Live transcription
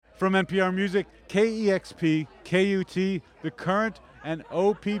From NPR Music, KEXP, KUT, The Current, and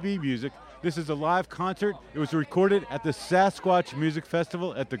OPB Music. This is a live concert. It was recorded at the Sasquatch Music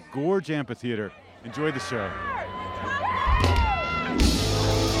Festival at the Gorge Amphitheater. Enjoy the show.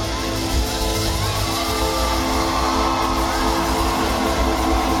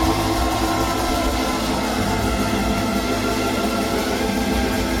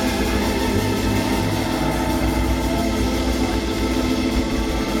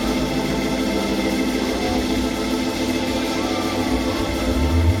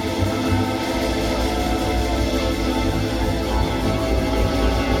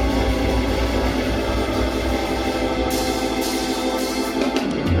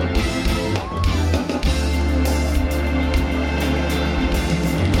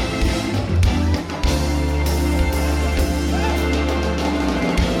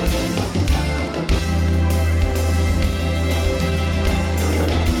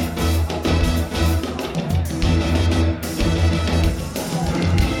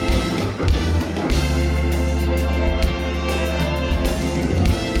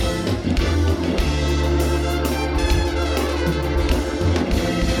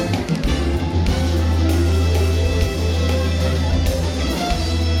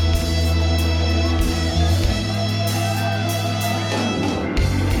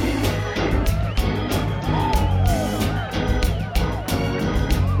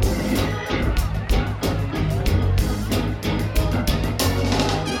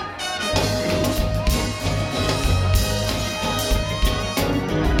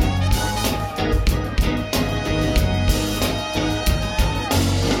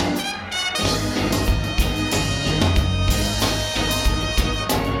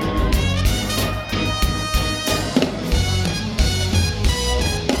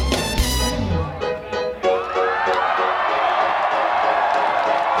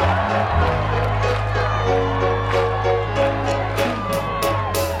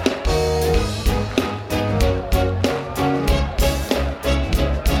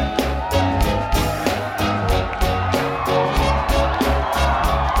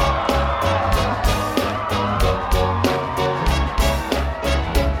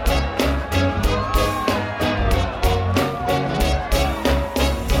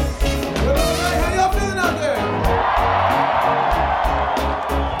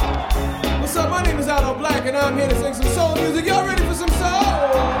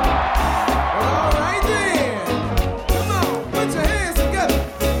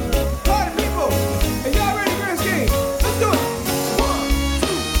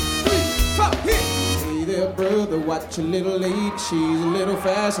 Watch a little lady, she's a little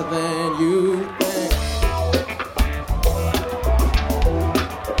faster than you think.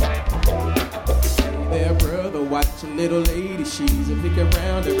 Hey there, brother, watch a little lady, she's a pick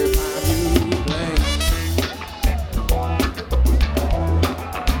around every time you blink.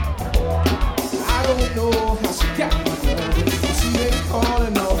 I don't know how she got my number, but she ain't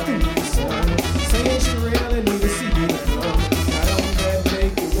calling all through the sun, saying she really need to see me come. I don't that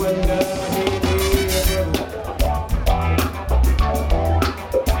make you wonder, hey there, brother.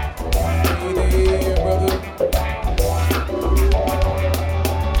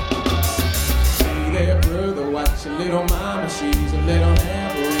 Little mama, she's a little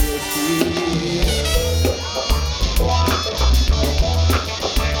hammer, yes she is.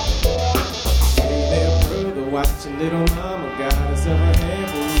 Hey there, brother, watch your little mama, got herself a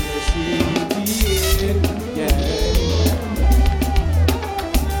hammer, yes she is. Yeah.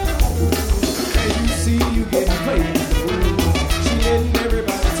 As you see, you getting played. She letting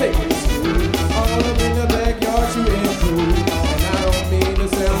everybody take it to school. All up in the backyard, shooting pool. And I don't mean to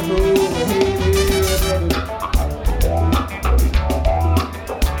sound cool, but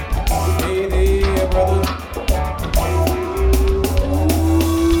hey there, brother.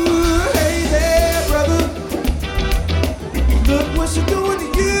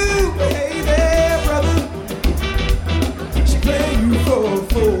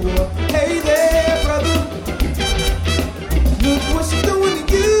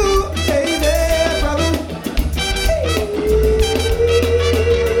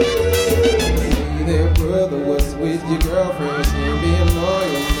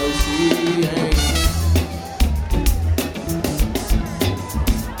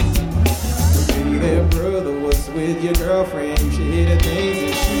 With your girlfriend, you should hear the things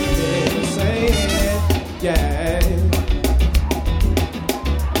that she's been saying, yeah.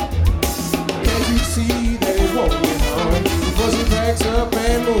 Can't you see that it won't get on before she packs up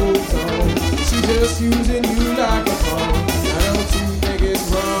and moves on? She just using you like a phone. Now don't you think it's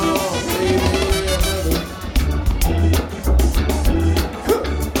wrong, baby?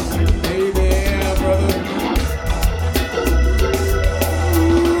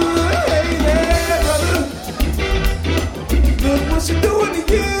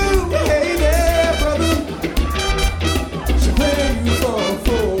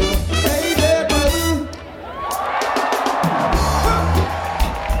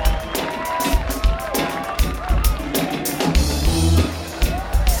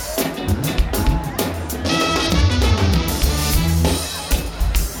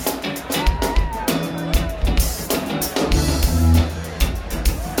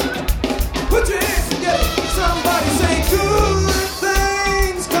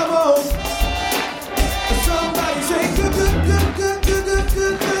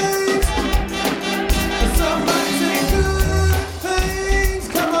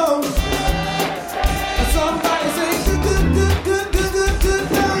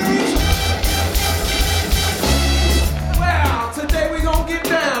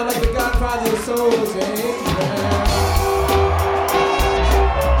 James Brown.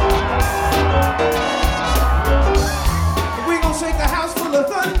 We gon' shake the house full of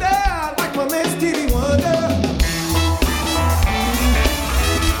thunder like my man Stevie Wonder.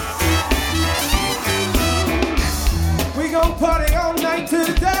 We gon' party all night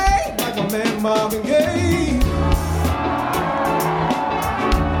today like my man Marvin Gaye.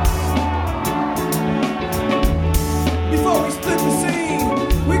 Before we split the scene,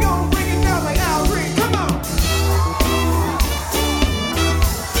 we gon' bring it down like Al Green. Come on.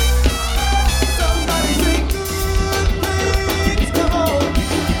 Somebody say good things. Come on.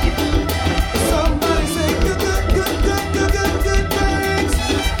 Somebody say good things.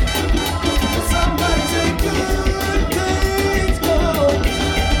 Somebody say good things. Come on.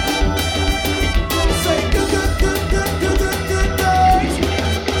 Say good things.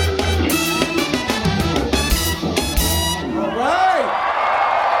 All right.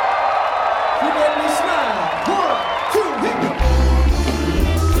 You make me smile. 1, 2, hit me.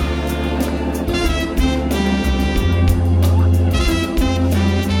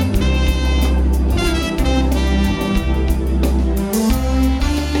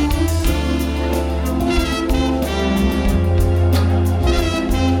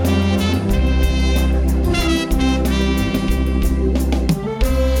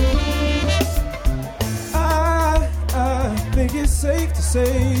 I think it's safe to say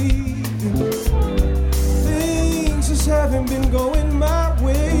things just haven't been going my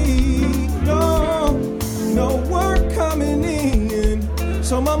way. No work coming in,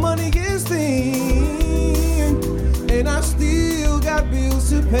 so my money is thin, and I still got bills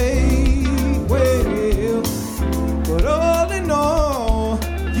to pay. Well, but all in all,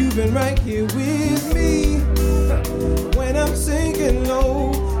 you've been right here with me. When I'm sinking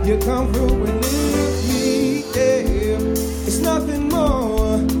low, you come through and lift me. Yeah, it's nothing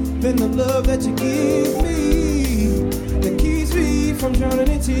more than the love that you give me that keeps me from drowning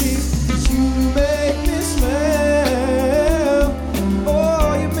in tears. 'Cause you make me smile.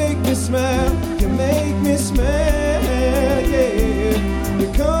 Oh, you make me smile. You make me smile. Yeah, you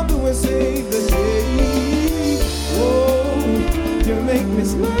come through and save the day. Oh, you make me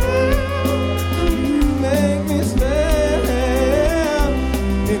smile. You make me smile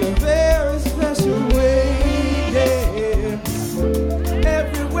in a very special way. Yeah.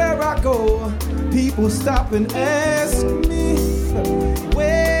 Everywhere I go, people stop and ask me,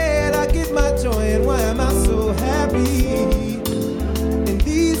 where'd I get my joy and why am I so happy? In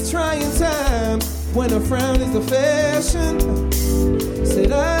these trying times, when a frown is the fashion,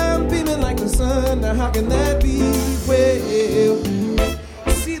 said I'm beaming like the sun. Now how can that be? Well,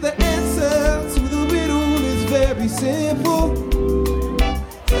 see, the answer to the riddle is very simple.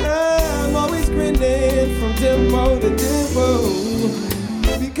 I'm always grinning from dimple to dimple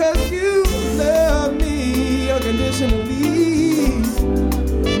because you love me unconditionally.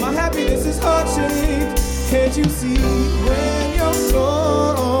 My happiness is heart-shaped. Can't you see when you're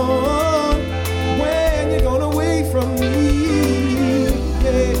gone? When you're gone away from me?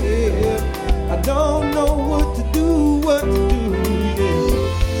 Yeah, I don't know what to do. Yeah.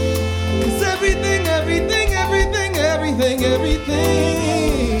 'Cause everything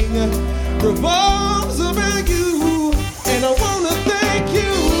revolves around you, and I wanna thank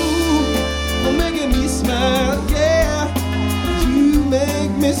you for making me smile. Yeah, you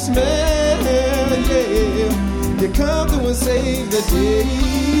make me smile. Yeah, you come through and save the day.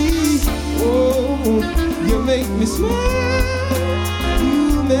 Oh, you make me smile.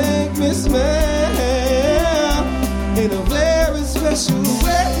 You make me smile in a very special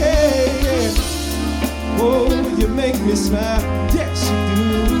way. Oh, you make me smile. Yes,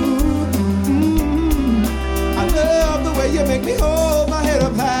 you do. I love the way you make me hold my head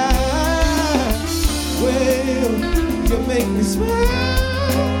up high. Well, you make me smile.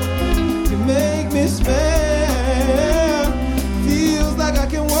 You make me smile. Feels like I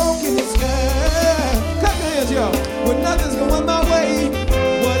can walk in the sky. Clap your hands, y'all. When nothing's going my way,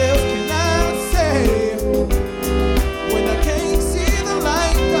 what else can I say? When I can't see the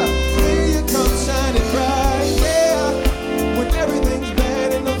light, here you come shining bright. Yeah, when everything's bad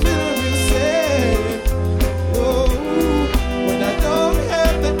and I'm feeling real sad. Oh, when I don't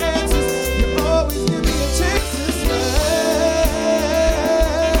have the answers, you always give me a chance to smile.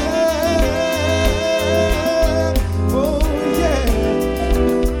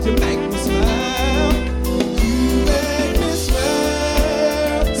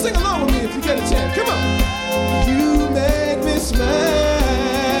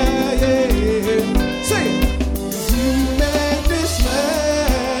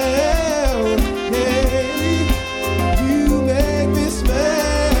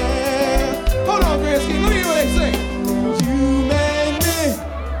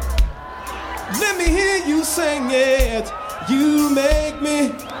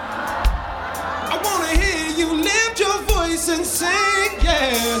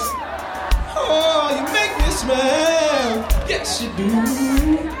 yeah. Oh, you make me smile, yes you do.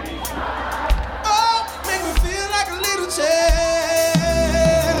 Oh, make me feel like a little child.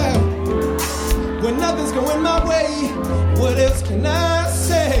 When nothing's going my way, what else can I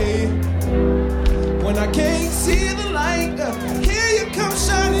say? When I can't see the light, here you come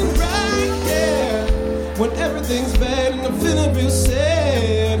shining bright, yeah. When everything's bad and I'm feeling real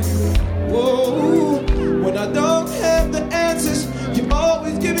sad, whoa. When I don't have the answers, you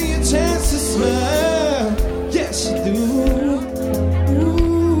always give me a chance to smile, yes you do.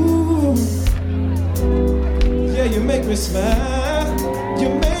 Ooh. Yeah, you make me smile, you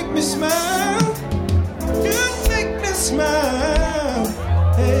make me smile, you make me smile,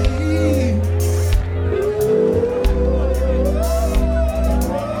 hey.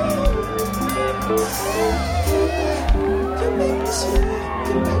 You make me smile,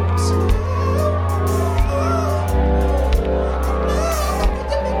 you make me smile.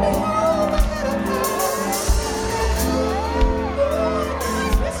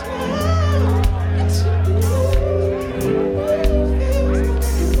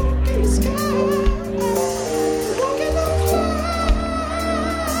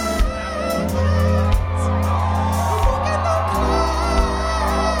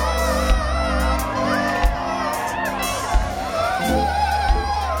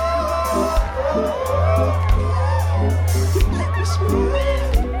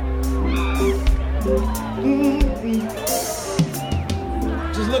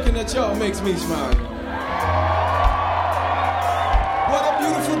 Just looking at y'all makes me smile. What a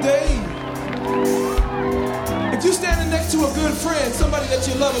beautiful day. If you're standing next to a good friend, somebody that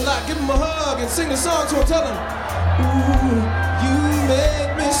you love a lot, give him a hug and sing the song to him. Tell him, ooh, you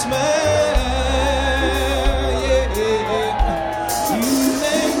make me smile. Yeah, you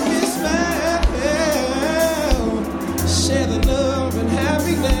make me smile. Share the love and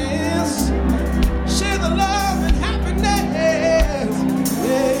happiness. Share the love and happiness.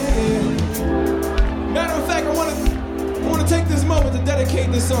 Yeah. Matter of fact, I want to take this moment to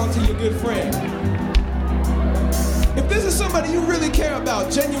dedicate this song to your good friend. If this is somebody you really care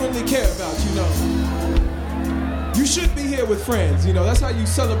about, genuinely care about, you know, you should be here with friends. You know, that's how you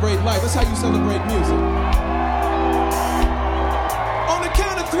celebrate life. That's how you celebrate music. On the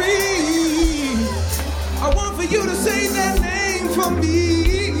count of 3, I want for you to say that name for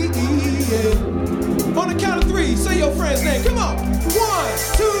me. Yeah. On the count of 3, say your friend's name. Come on. 1,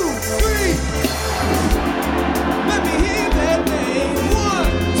 2, 3. Let me hear that name. 1,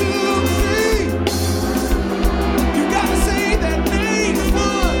 2, 3. You gotta say that name.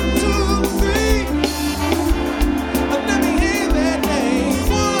 1, 2, 3. Let me hear that name.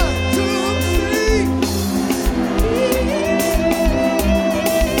 1, 2, 3.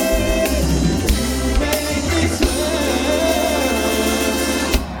 Make me smile.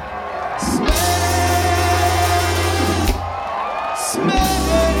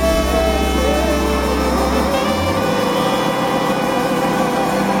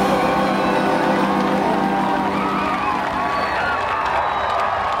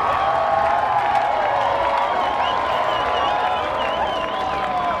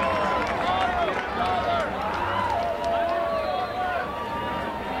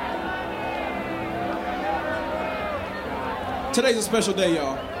 Today's a special day,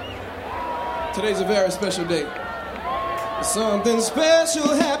 y'all. Today's a very special day. Something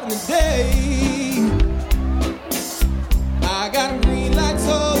special happened today. I got green lights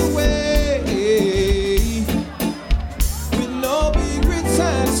all the way, with no big red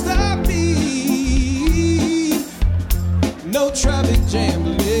sign to stop me, no traffic jam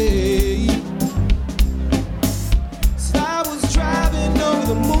delay. So I was driving over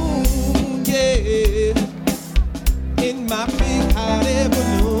the moon, yeah, in my big hot air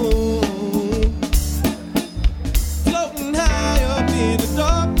balloon, floating high up in the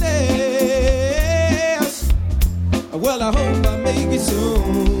darkness. Well, I hope I make it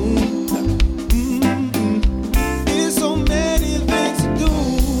soon. There's so many things to do,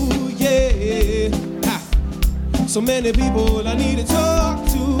 yeah. So many people I need to talk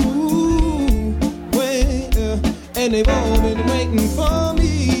to, well, and they've all been waiting for me.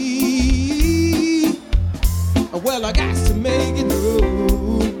 Well, I got to make it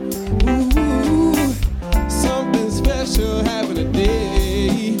through. Ooh, something special happened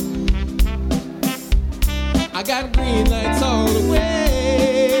today. I got green lights all the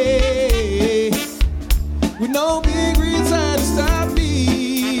way, with no big green sign to stop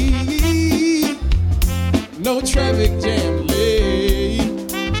me, no traffic jam delay.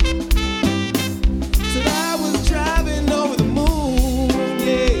 Said I was driving over the moon,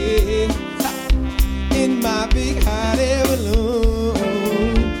 yeah, in my big hot air balloon.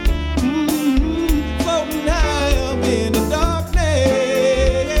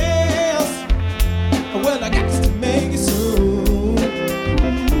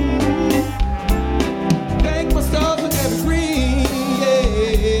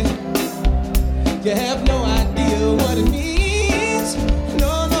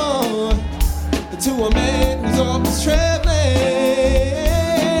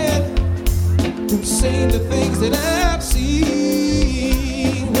 seen the things that I've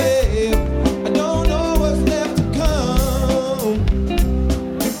seen. Well, I don't know what's left to come.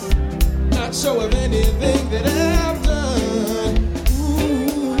 Not sure of anything that I've done.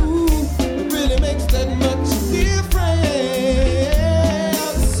 Ooh, it really makes that much difference.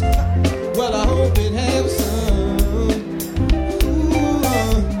 Well, I hope it has some. Ooh,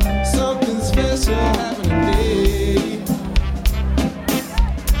 something special happening today.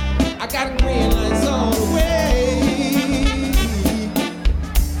 I got green lights on the way,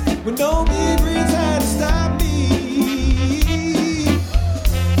 with no big green trying to stop me.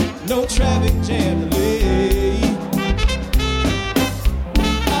 No traffic jam delay.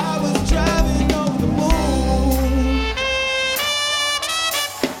 I was driving over the moon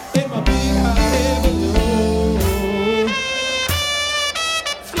in my big hot air balloon,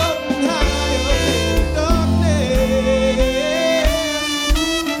 floating high up in the darkness.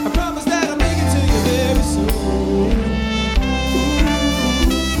 I promise that I'll make it to you very soon.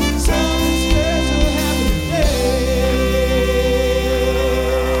 Something special happened today.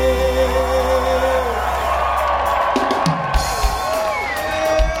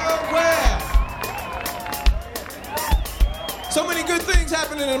 So many good things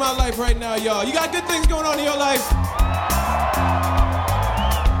happening in my life right now, y'all. You got good things going on in your life?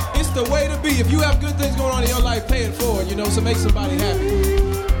 It's the way to be. If you have good things going on in your life, pay it forward, you know, so make somebody happy.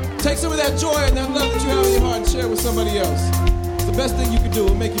 Take some of that joy and that love that you have in your heart and share it with somebody else. It's the best thing you can do.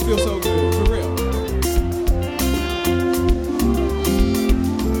 It'll make you feel so good, for real.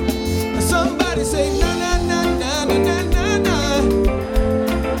 Somebody say na na na na na na na na.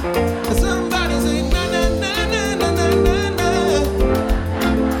 Somebody say na na na na na na na na.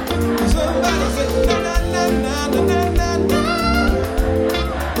 Somebody say na na na na na na na na.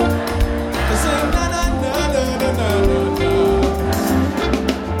 Say na na na na na na na.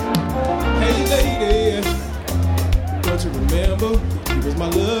 Hey lady, don't you remember? You was my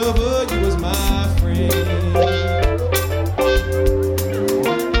lover, you was my friend.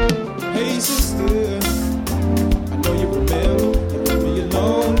 Hey sister, I know you remember. You left me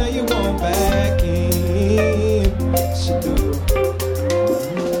alone, now you want back in. She do.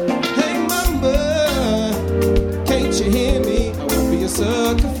 Hey mama, can't you hear me? I won't be a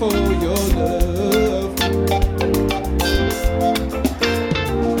sucker for your love.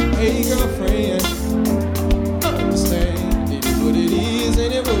 Hey girlfriend, understand it is what it is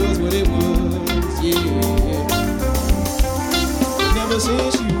and it was what it was, yeah. Never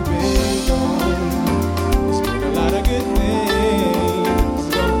since you've been gone, there's been a lot of good things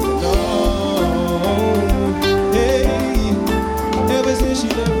going on. Hey, ever since you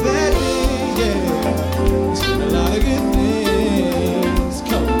left that day, yeah, there's been a lot of good things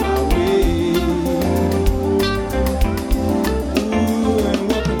coming my way. Ooh, and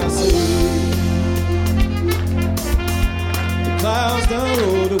what can I say? The clouds done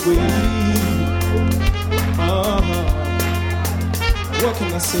rolled away. What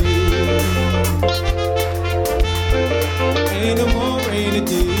can I say? Ain't no more rainy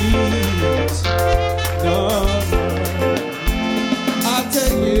days. No, I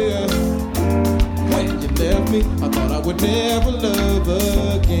tell you, when you left me, I thought I would never love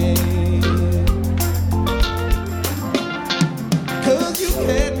again. 'Cause you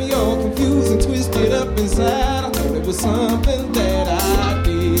had me all confused and twisted up inside. I thought it was something that I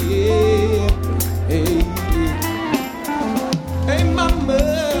did. Hey, hey mama,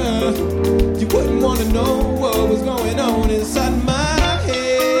 you wouldn't want to know what was going on inside my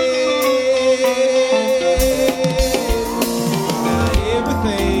head. Now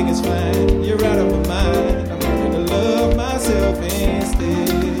everything is fine, you're out of my mind. I'm learning to love myself instead.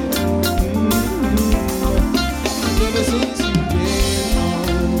 Ever since you've been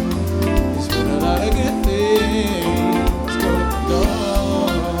home, there's been a lot of good things going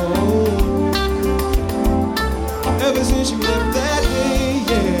on. Ever since you left that day,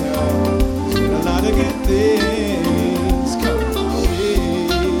 yeah, there's been a lot of good things coming my way,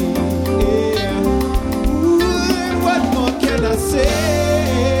 yeah. Ooh, and what more can I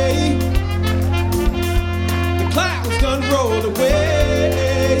say? The clouds done rolled away.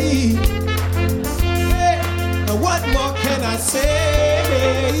 Hey, now what more can I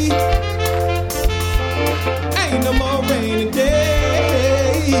say? Ain't no more rainy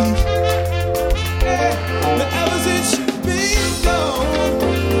days. Hey, now ever since you've been gone,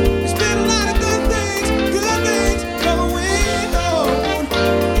 it's been a lot of good things going on.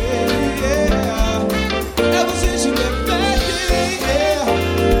 Yeah, yeah. Ever since you left that day,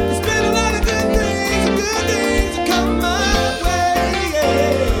 yeah, it's been a lot of good things that come my way. Yeah,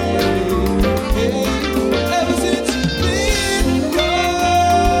 yeah. Ever since you've been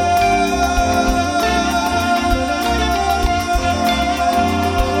gone.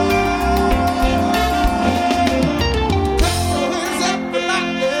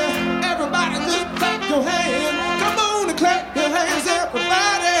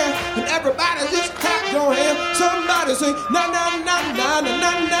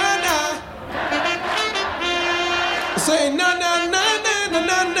 na na na na na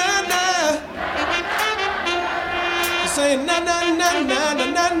na na na. Say na na na na na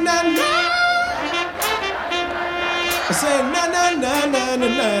na na na. Say na na na na na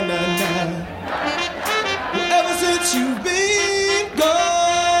na na na. Ever since you've been gone.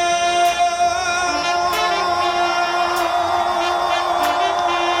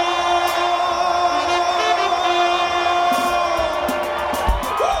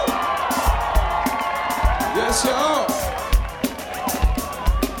 Yes, y'all.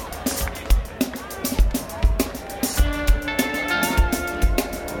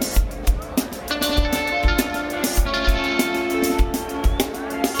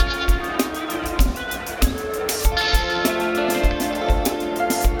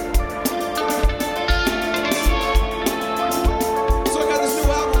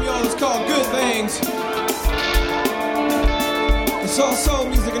 It's all soul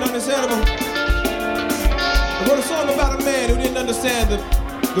music and understandable. I wrote a song about a man who didn't understand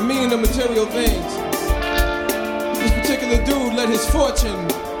the meaning of material things. This particular dude let his fortune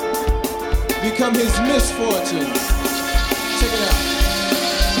become his misfortune. Check it out.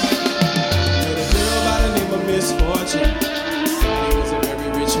 Met a girl by the name of Misfortune. He was a very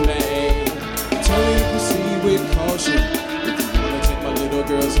rich man. I told him to proceed with caution. If you wanna take my little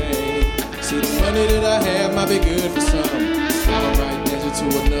girl's hand, see the money that I have might be good for some. I'll write danger to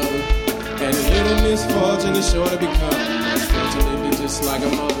another. And a little misfortune is sure to become. Unfortunately, just like a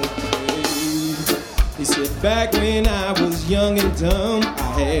mother. He said, back when I was young and dumb, I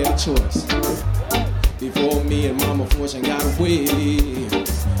had a choice. Before me and Mama Fortune got away.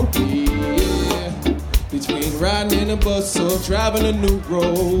 Yeah. Between riding in a bus or driving a new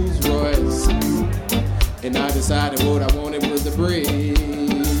Rolls Royce. And I decided what I wanted was the bread.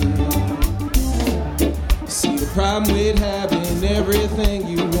 See, the problem with having everything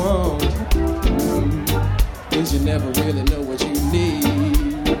you want is you never really know what you need.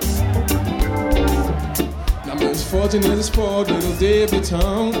 Now misfortune is a spoiled little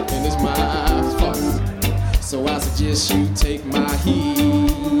debutante, and it's my fault. So I suggest you take my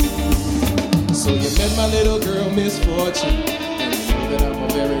heed. So you met my little girl Misfortune, and you know that I'm a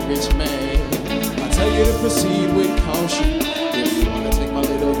very rich man. I tell you to proceed with caution if you wanna take my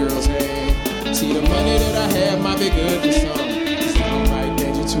little girl's hand. See, the money that I have might be good for some. It's downright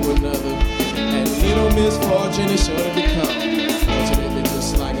danger to another. And a little misfortune is sure to become. Fortunately,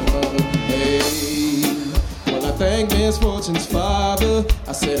 just like a mother. Hey, well, I thank Misfortune's father.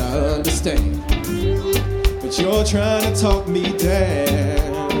 I said I understand, but you're trying to talk me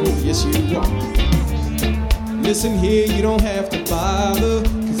down. Yes, you are. Listen here, you don't have to bother,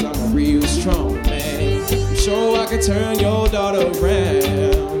 cause I'm a real strong man. I'm sure I can turn your daughter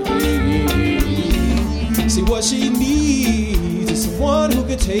around. See, what she needs is someone who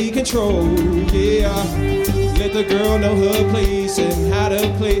can take control, yeah. Let the girl know her place and how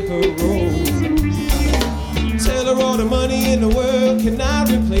to play her role. Tell her all the money in the world cannot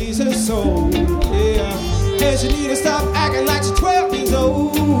replace her soul, yeah. And she need to stop acting like she's 12 years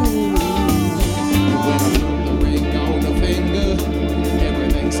old. When I put the ring on her finger,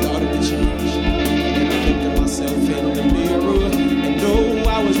 everything started to change. And I looked at myself in the mirror, and though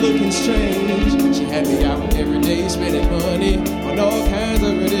I was looking strange, she had me out every day spending money on all kinds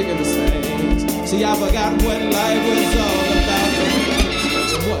of ridiculous things. See, I forgot what life was all about.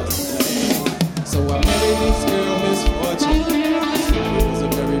 So I married this girl Misfortune. He was a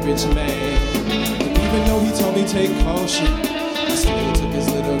very rich man. And even though he told me take caution, I still took his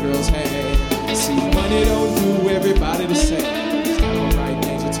little girl's hand. See, money don't do everybody the same. It's downright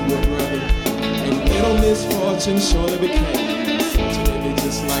danger to a brother. And little Misfortune surely became, fortunately,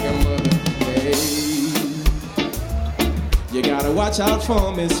 just like a mother. Hey, you gotta watch out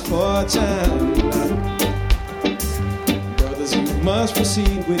for Misfortune. Brothers, you must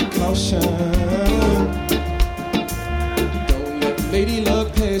proceed with caution. Don't let lady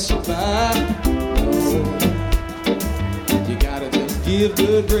luck pass you by. No. You gotta just give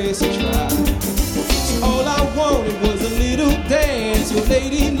good grace a try. All I wanted was a little dance with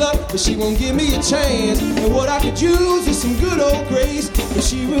Lady Luck, but she won't give me a chance. And what I could use is some good old grace, but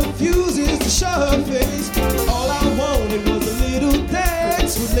she refuses to show her face. All I wanted was a little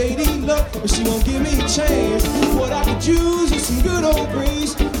dance with Lady Luck, but she won't give me a chance. What I could use is some good old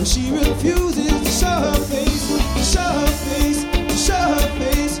grace, but she refuses to show her face. To show her face, to show her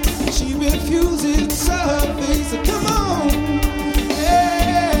face. She refuses to show her face. So come on.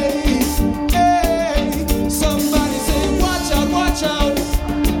 Watch out,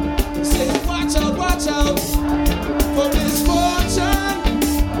 say watch out for misfortune,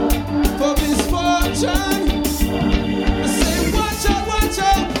 for misfortune. Say watch out,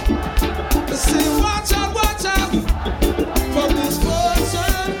 say watch out.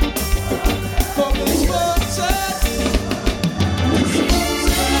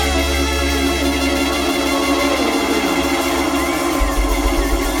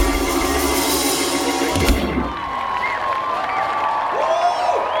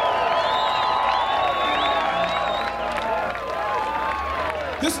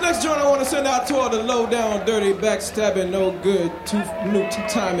 out to all the low down, dirty, backstabbing, no good,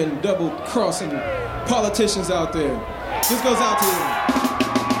 two-timing, double-crossing politicians out there. This goes out to you.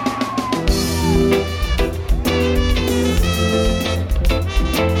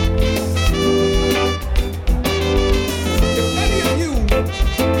 If any of you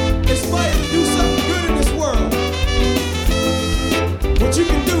aspire to do something good in this world, what you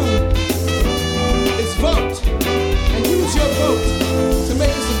can do is vote and use your vote to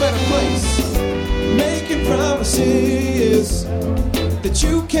make this a better place. Making promises that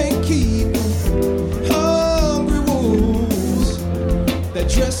you can't keep. Hungry wolves that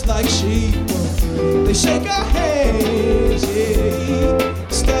dress like sheep. They shake our hands, yeah.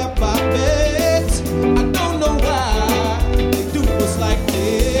 Step our beds. I don't know why they do us like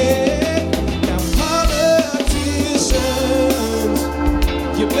that. Now politicians,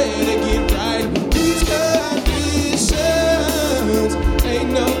 you better get right. These conditions ain't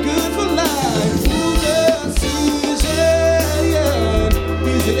no good for life. Who's decision?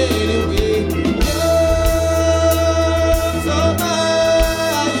 Is it anyway? Yours or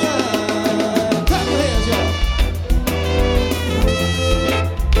mine? Clap your hands, y'all.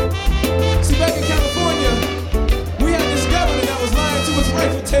 See, back in California, we had this governor that was lying to his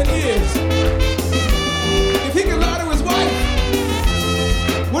wife for 10 years.